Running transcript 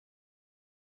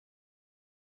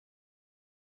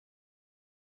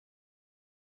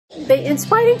The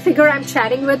inspiring figure I'm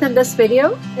chatting with in this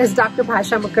video is Dr.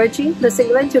 Bhasha Mukherjee, Miss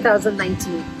England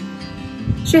 2019.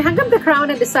 She hung up the crown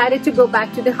and decided to go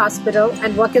back to the hospital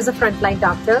and work as a frontline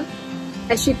doctor,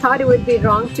 as she thought it would be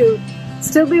wrong to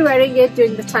still be wearing it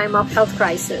during the time of health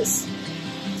crisis.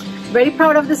 Very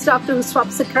proud of this doctor who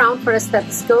swaps the crown for a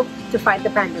stethoscope to fight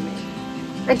the pandemic.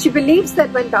 And she believes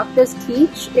that when doctors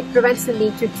teach, it prevents the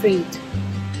need to treat.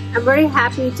 I'm very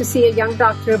happy to see a young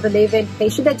doctor believe in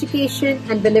patient education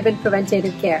and believe in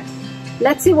preventative care.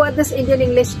 Let's see what this Indian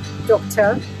English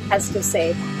doctor has to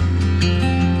say.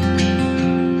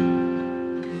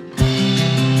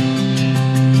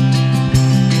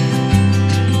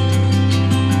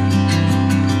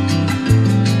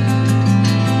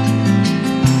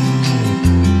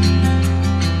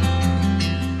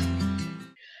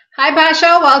 Hi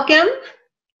Bhasha, welcome.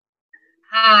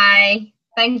 Hi,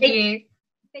 thank you.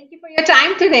 Thank you for your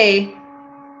time today.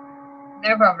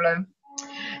 No problem.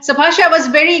 So Bhasha, I was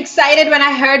very excited when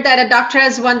I heard that a doctor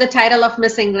has won the title of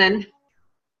Miss England.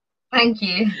 Thank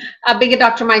you. Being a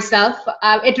doctor myself,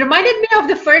 it reminded me of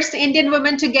the first Indian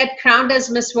woman to get crowned as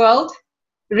Miss World,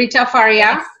 Rita Faria.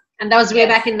 Yes. And that was way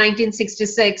back in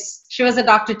 1966. She was a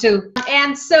doctor too.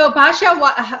 And so Bhasha,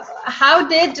 how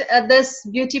did this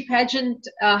beauty pageant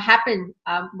happen?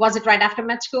 Was it right after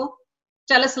med school?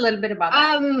 Tell us a little bit about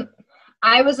that.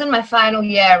 I was in my final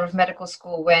year of medical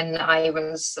school when I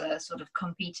was sort of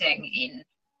competing in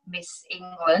Miss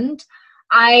England.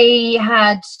 I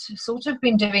had sort of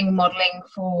been doing modeling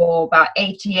for about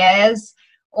 8 years.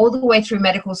 All the way through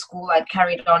medical school, I'd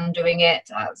carried on doing it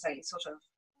as a sort of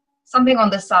something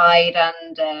on the side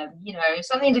and, you know,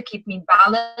 something to keep me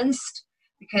balanced,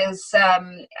 because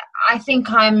I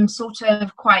think I'm sort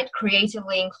of quite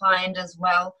creatively inclined as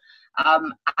well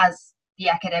as the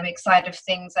academic side of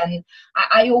things, and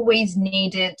I always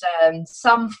needed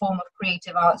some form of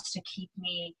creative arts to keep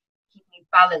me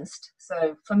balanced.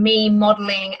 So for me,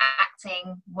 modeling,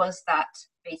 acting was that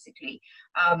basically,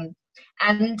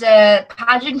 and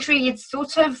pageantry, it's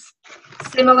sort of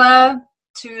similar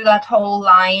to that whole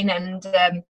line, and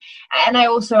I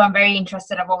also am very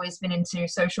interested. I've always been into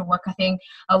social work. I think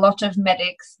a lot of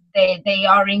medics, they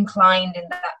are inclined in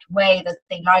that way, that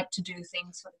they like to do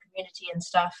things for the community and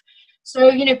stuff. So,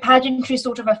 you know, pageantry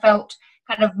sort of, I felt,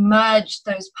 kind of merged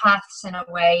those paths in a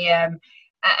way.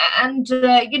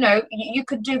 You know, you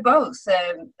could do both.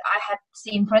 I had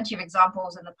seen plenty of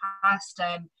examples in the past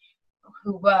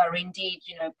who were indeed,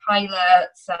 you know,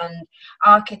 pilots and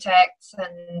architects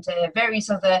and various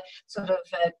other sort of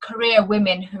career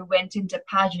women who went into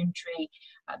pageantry,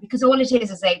 because all it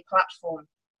is a platform.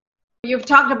 You've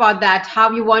talked about that, how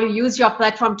you want to use your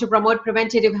platform to promote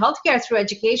preventative healthcare through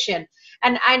education.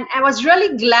 And I was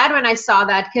really glad when I saw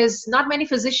that, because not many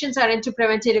physicians are into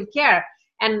preventative care.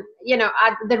 And, you know,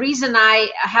 the reason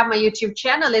I have my YouTube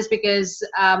channel is because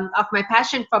of my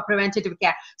passion for preventative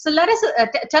care. So let us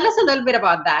tell us a little bit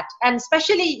about that. And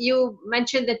especially you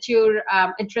mentioned that you're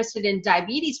interested in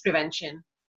diabetes prevention.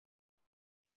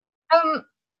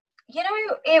 You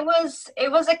know, it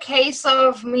was a case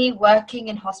of me working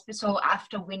in hospital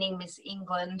after winning Miss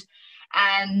England,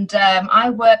 and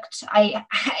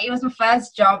it was my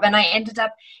first job, and I ended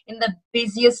up in the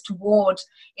busiest ward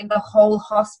in the whole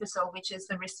hospital, which is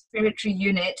the respiratory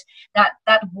unit. That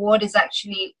ward is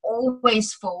actually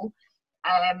always full,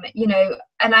 you know,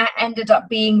 and I ended up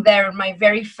being there in my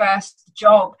very first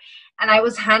job. And I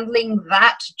was handling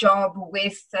that job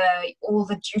with all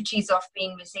the duties of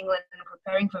being Miss England and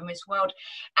preparing for Miss World.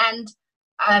 And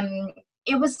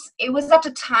it was at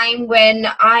a time when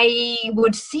I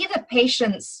would see the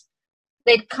patients.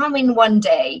 They'd come in one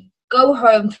day, go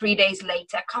home 3 days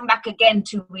later, come back again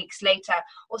 2 weeks later,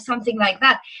 or something like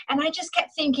that. And I just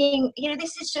kept thinking, you know,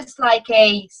 this is just like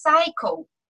a cycle.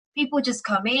 People just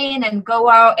come in and go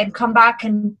out and come back,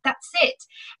 and that's it.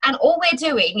 And all we're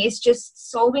doing is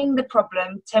just solving the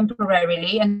problem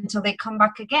temporarily until they come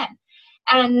back again.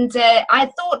 And I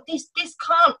thought this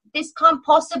can't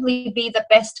possibly be the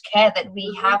best care that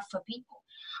we have for people.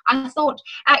 I thought,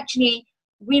 actually,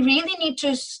 we really need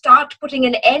to start putting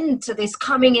an end to this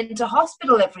coming into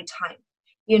hospital every time,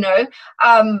 you know.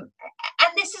 And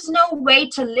this is no way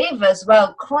to live as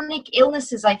well. Chronic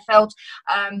illnesses, I felt,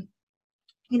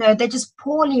 you know, they're just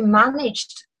poorly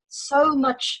managed. So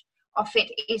much of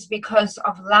it is because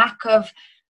of lack of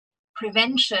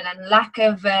prevention and lack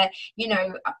of, you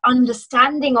know,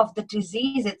 understanding of the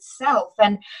disease itself.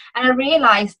 And I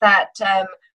realized that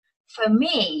for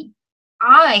me,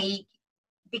 I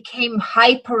became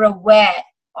hyper aware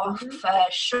of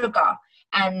sugar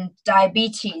and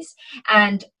diabetes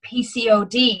and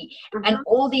PCOD and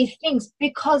all these things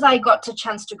because I got a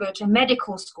chance to go to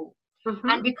medical school.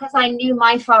 And because I knew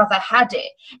my father had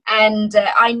it, and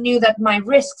I knew that my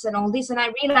risks and all this, and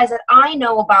I realized that I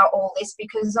know about all this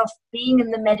because of being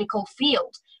in the medical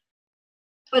field.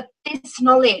 But this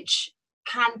knowledge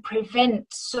can prevent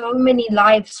so many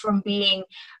lives from being,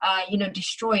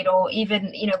 destroyed, or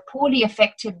even, poorly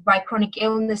affected by chronic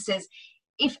illnesses,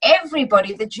 if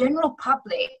everybody, the general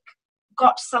public,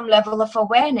 got some level of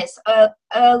awareness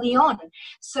early on.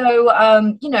 So,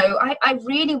 I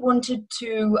really wanted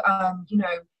to,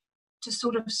 to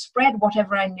sort of spread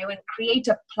whatever I knew and create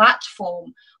a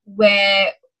platform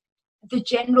where the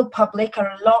general public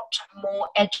are a lot more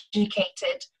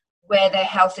educated where their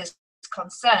health is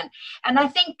concerned. And I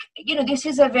think, this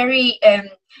is a very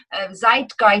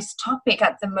zeitgeist topic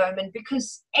at the moment,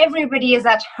 because everybody is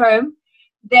at home.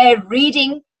 They're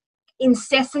reading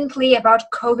incessantly about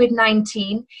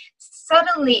COVID-19.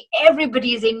 Suddenly,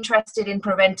 everybody is interested in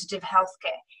preventative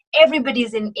healthcare. Everybody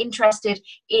is interested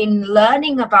in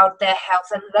learning about their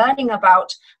health and learning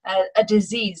about a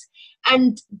disease.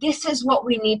 And this is what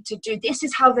we need to do. This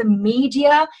is how the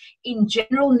media in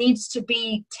general needs to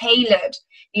be tailored,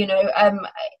 and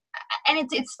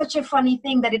it's such a funny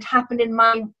thing that it happened in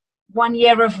my 1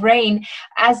 year of reign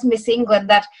as Miss England,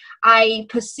 that I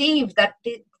perceived that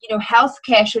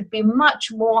healthcare should be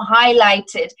much more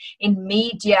highlighted in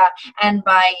media and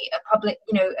by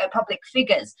public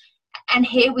figures. And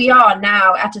here we are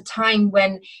now at a time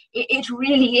when it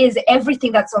really is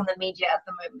everything that's on the media at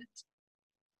the moment.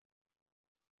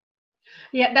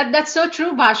 Yeah, that's so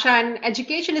true, Bhasha. And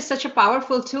education is such a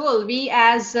powerful tool. We,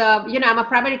 as I'm a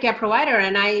primary care provider,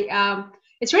 and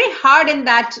it's very hard in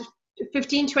that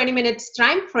 15-20 minutes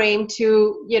time frame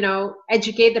to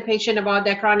educate the patient about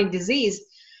their chronic disease.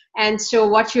 And so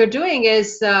what you're doing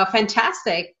is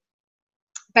fantastic.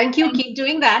 Thank you. Keep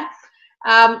doing that.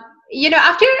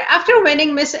 After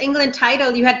winning Miss England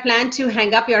title, you had planned to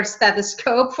hang up your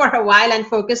stethoscope for a while and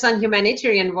focus on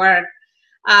humanitarian work.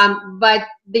 But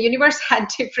the universe had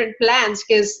different plans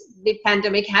because the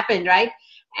pandemic happened, right?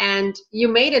 And you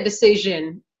made a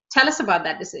decision. Tell us about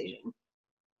that decision.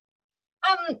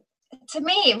 To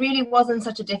me, it really wasn't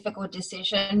such a difficult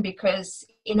decision, because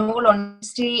in all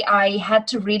honesty, I had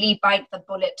to really bite the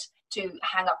bullet to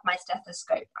hang up my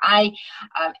stethoscope.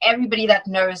 Everybody that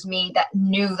knows me, that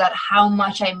knew that how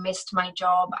much I missed my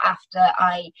job after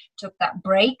I took that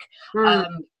break.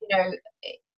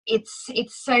 It's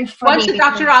so funny. Once a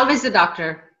doctor, always a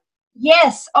doctor.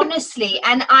 Yes, honestly.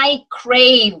 And I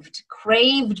craved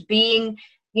being,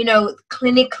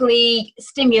 clinically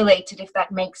stimulated, if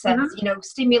that makes sense,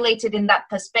 stimulated in that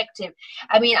perspective.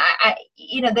 I mean, I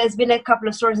there's been a couple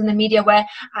of stories in the media where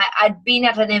I'd been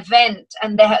at an event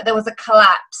and there was a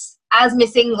collapse. As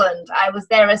Miss England, I was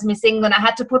there as Miss England. I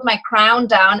had to put my crown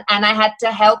down and I had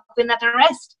to help in that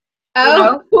arrest.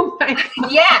 Oh my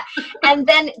God. Yeah. And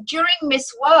then during Miss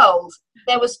World,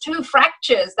 there was 2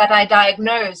 fractures that I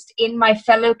diagnosed in my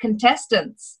fellow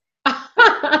contestants.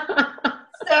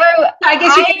 So I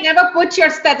guess you can never put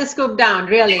your stethoscope down,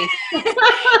 really.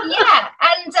 Yeah,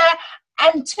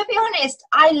 and to be honest,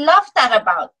 I love that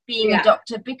about being a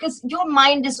doctor, because your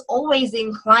mind is always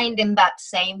inclined in that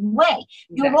same way.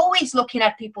 You're always looking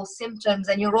at people's symptoms,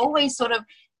 and you're always sort of,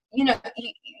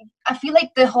 I feel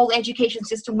like the whole education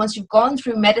system, once you've gone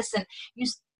through medicine, you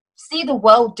see the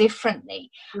world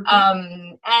differently.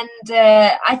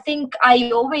 I think I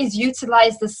always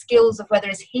utilize the skills of whether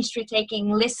it's history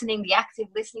taking, listening, the active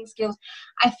listening skills.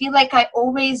 I feel like I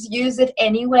always use it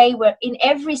anyway, where in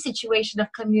every situation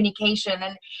of communication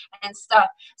and stuff.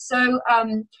 So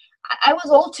I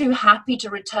was all too happy to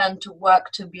return to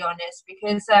work, to be honest,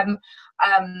 because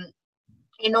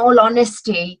in all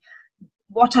honesty,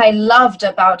 what I loved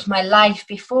about my life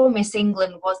before Miss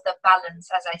England was the balance.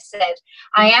 As I said,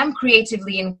 I am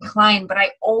creatively inclined, but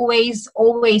I always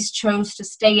chose to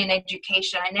stay in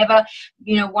education. I never,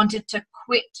 wanted to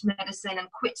quit medicine and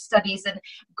quit studies and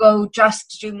go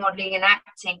just do modeling and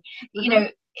acting.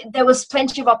 There was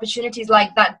plenty of opportunities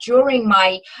like that during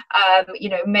my,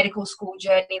 medical school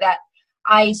journey, that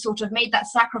I sort of made that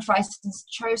sacrifice and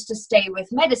chose to stay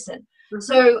with medicine.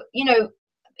 So,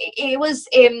 it was,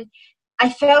 I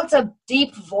felt a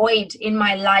deep void in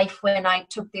my life when I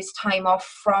took this time off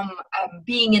from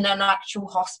being in an actual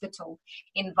hospital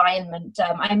environment.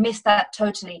 I missed that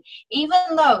totally. Even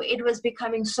though it was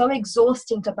becoming so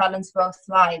exhausting to balance both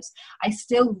lives, I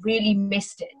still really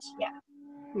missed it.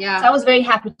 Yeah. So I was very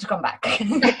happy to come back.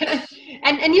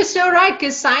 and you're so right,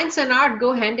 because science and art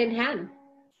go hand in hand.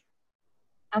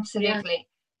 Absolutely.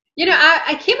 Yeah.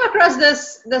 I came across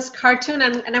this cartoon,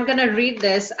 and I'm going to read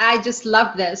this. I just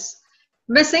love this.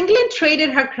 Miss England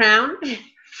traded her crown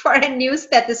for a new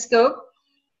stethoscope.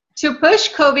 to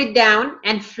push COVID down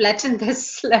and flatten the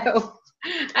slope.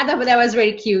 I thought that was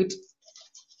very cute.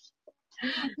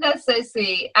 That's so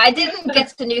sweet. I didn't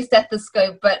get a new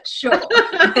stethoscope, but sure.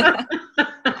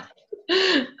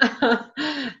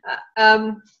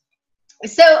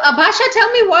 So, Bhasha,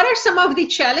 tell me, what are some of the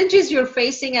challenges you're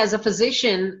facing as a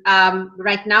physician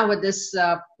right now with this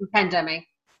pandemic?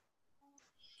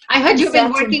 I heard you've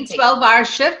been working 12-hour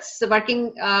shifts,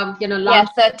 working, long. Yeah,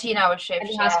 13-hour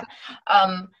shifts. Yeah.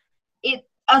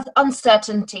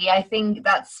 Uncertainty. I think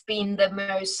that's been the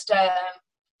most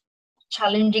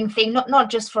challenging thing, not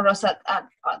just for us at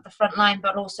the front line,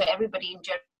 but also everybody in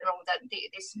general. That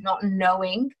this not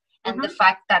knowing. And the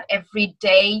fact that every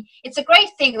day, it's a great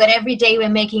thing that every day we're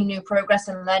making new progress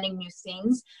and learning new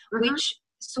things, which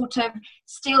sort of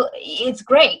still, it's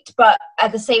great. But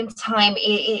at the same time,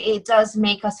 it does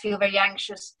make us feel very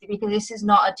anxious, because this is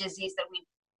not a disease that we've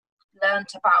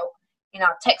learned about in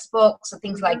our textbooks or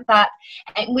things like that.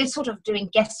 And we're sort of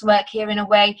doing guesswork here in a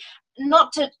way,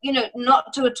 not to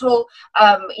at all,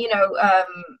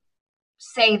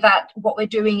 say that what we're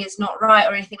doing is not right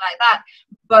or anything like that,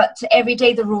 but every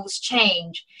day the rules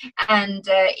change. And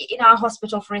in our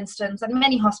hospital, for instance, and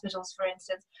many hospitals, for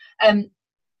instance,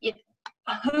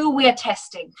 who we're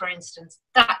testing, for instance,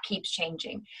 that keeps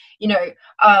changing. The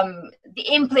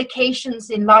implications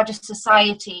in larger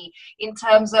society in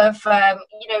terms of, when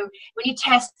you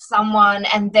test someone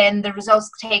and then the results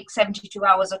take 72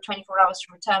 hours or 24 hours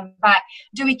to return back,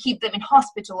 do we keep them in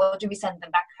hospital or do we send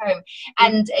them back home?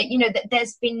 And,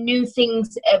 there's been new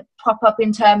things pop up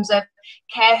in terms of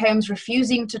care homes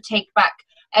refusing to take back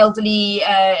elderly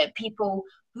people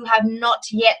who have not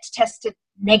yet tested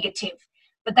negative.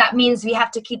 But that means we have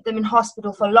to keep them in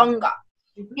hospital for longer.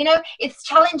 It's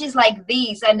challenges like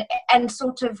these, and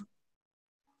sort of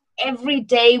every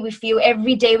day we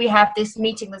have this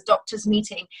meeting, this doctor's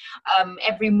meeting,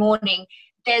 every morning.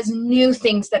 There's new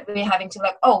things that we're having to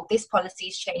this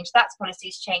policy's changed, that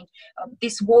policy's changed,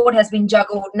 this ward has been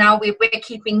juggled, now we're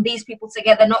keeping these people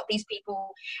together, not these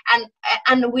people.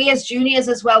 And we as juniors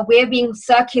as well, we're being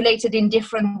circulated in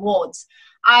different wards.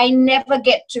 I never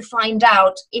get to find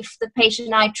out if the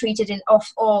patient I treated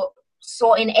or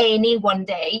saw in A&E one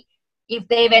day, if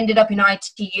they've ended up in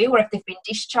ITU or if they've been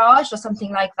discharged or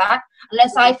something like that,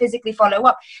 unless I physically follow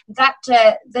up. That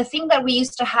the thing that we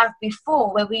used to have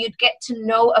before, where we would get to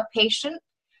know a patient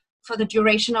for the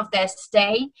duration of their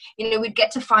stay, we'd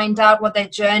get to find out what their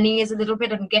journey is a little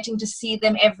bit, and getting to see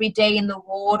them every day in the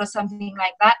ward or something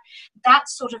like that,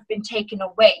 that's sort of been taken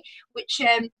away, which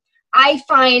I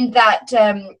find that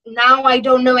now I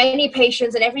don't know any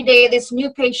patients, and every day there's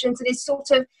new patients, and it's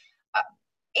sort of,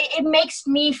 it makes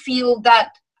me feel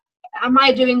that, am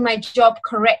I doing my job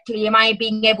correctly? Am I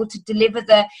being able to deliver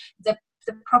the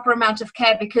proper amount of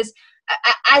care? Because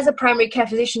as a primary care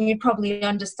physician, you probably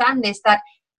understand this, that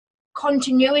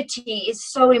continuity is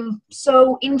so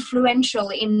influential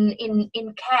in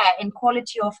care, in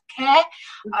quality of care.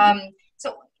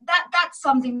 So that's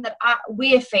something that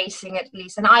we're facing, at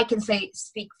least, and I can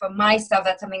speak for myself.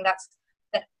 That's something that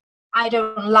I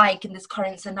don't like in this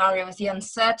current scenario, is the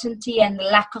uncertainty and the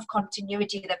lack of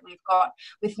continuity that we've got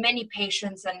with many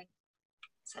patients and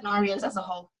scenarios as a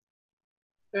whole.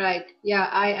 Right. Yeah,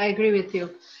 I agree with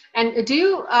you. And do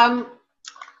you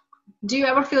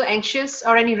ever feel anxious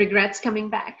or any regrets coming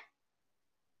back?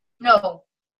 No.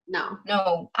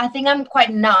 I think I'm quite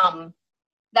numb.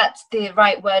 That's the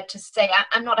right word to say.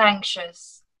 I'm not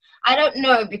anxious. I don't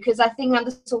know, because I think I'm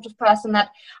the sort of person that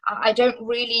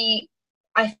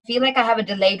I feel like I have a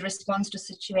delayed response to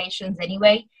situations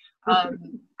anyway.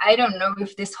 I don't know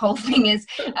if this whole thing is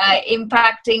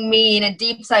impacting me in a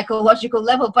deep psychological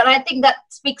level, but I think that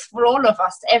speaks for all of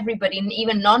us, everybody, and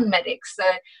even non-medics. So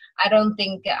I don't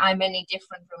think I'm any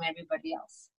different from everybody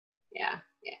else. Yeah.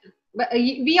 But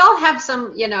we all have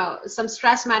some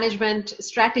stress management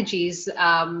strategies,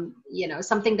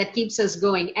 something that keeps us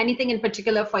going. Anything in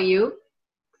particular for you?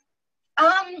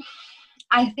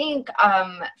 I think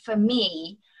for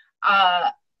me,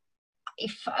 I've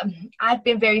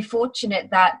been very fortunate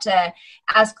that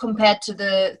as compared to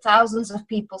the thousands of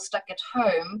people stuck at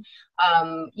home,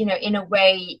 in a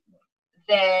way,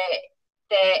 their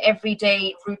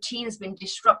everyday routine has been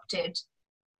disrupted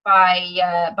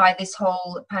by this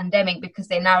whole pandemic, because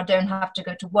they now don't have to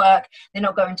go to work, they're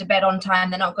not going to bed on time,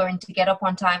 they're not going to get up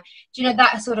on time. Do you know,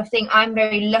 that sort of thing? I'm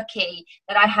very lucky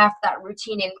that I have that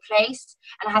routine in place,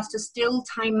 and I have to still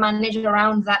time manage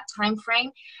around that time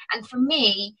frame. And for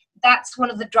me, that's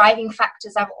one of the driving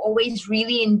factors. I've always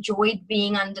really enjoyed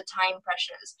being under time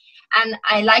pressures, and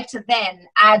I like to then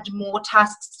add more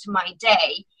tasks to my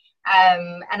day.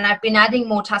 And I've been adding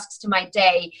more tasks to my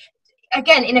day.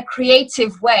 again, in a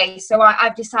creative way. So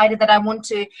I've decided that I want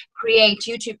to create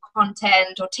YouTube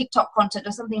content or TikTok content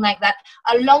or something like that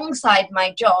alongside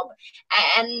my job.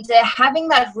 And having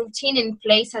that routine in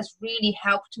place has really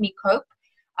helped me cope.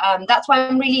 That's why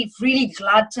I'm really, really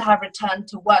glad to have returned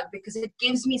to work, because it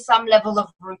gives me some level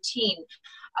of routine,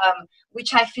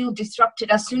 which I feel disrupted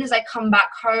as soon as I come back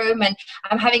home and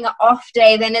I'm having an off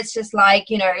day. Then it's just like,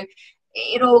 you know,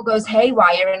 it all goes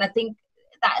haywire. And I think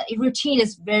that routine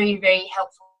is very, very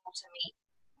helpful to me.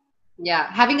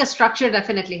 Yeah, having a structure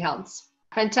definitely helps.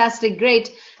 Fantastic.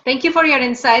 Great. Thank you for your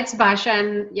insights, Bhasha,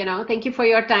 and, you know, thank you for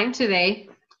your time today.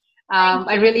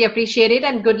 I really appreciate it,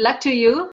 and good luck to you.